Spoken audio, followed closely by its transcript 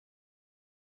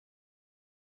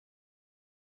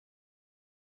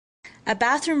A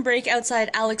bathroom break outside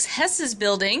Alex Hess's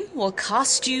building will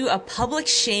cost you a public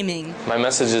shaming. My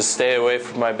message is stay away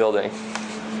from my building,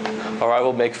 or I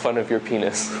will make fun of your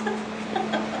penis.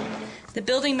 The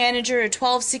building manager at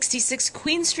 1266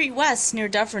 Queen Street West near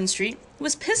Dufferin Street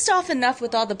was pissed off enough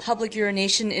with all the public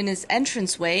urination in his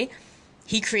entranceway,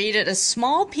 he created a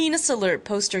small penis alert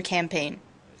poster campaign.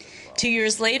 2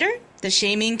 years later, the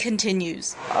shaming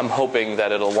continues. I'm hoping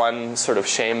that it'll, one, sort of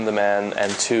shame the man, and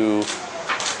two,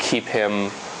 keep him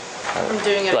from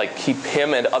doing it. Like, keep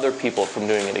him and other people from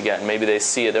doing it again. Maybe they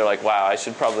see it, they're like, wow, I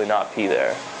should probably not pee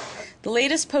there. The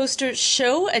latest posters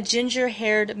show a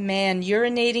ginger-haired man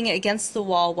urinating against the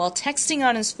wall while texting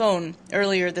on his phone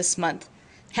earlier this month.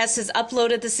 Hess has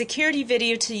uploaded the security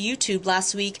video to YouTube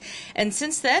last week, and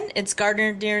since then, it's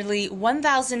garnered nearly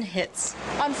 1,000 hits.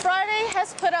 On Friday,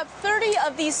 Hess put up 30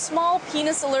 of these small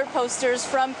penis alert posters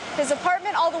from his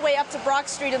apartment all the way up to Brock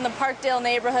Street in the Parkdale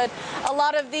neighborhood. A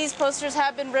lot of these posters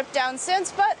have been ripped down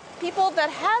since, but people that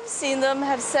have seen them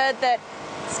have said that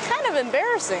it's kind of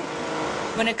embarrassing.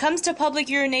 When it comes to public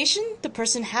urination, the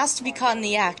person has to be caught in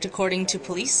the act, according to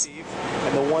police.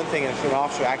 And the one thing, if an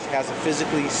officer actually has to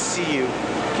physically see you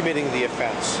committing the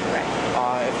offense. Right.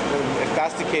 If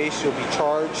that's the case, you'll be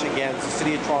charged against the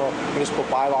City of Toronto Municipal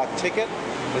Bylaw ticket.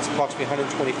 It's approximately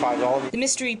 $125. The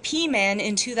mystery P man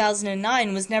in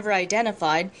 2009 was never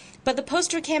identified, but the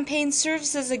poster campaign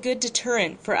serves as a good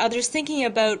deterrent for others thinking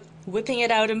about whipping it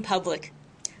out in public.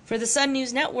 For the Sun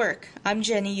News Network, I'm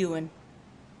Jenny Ewan.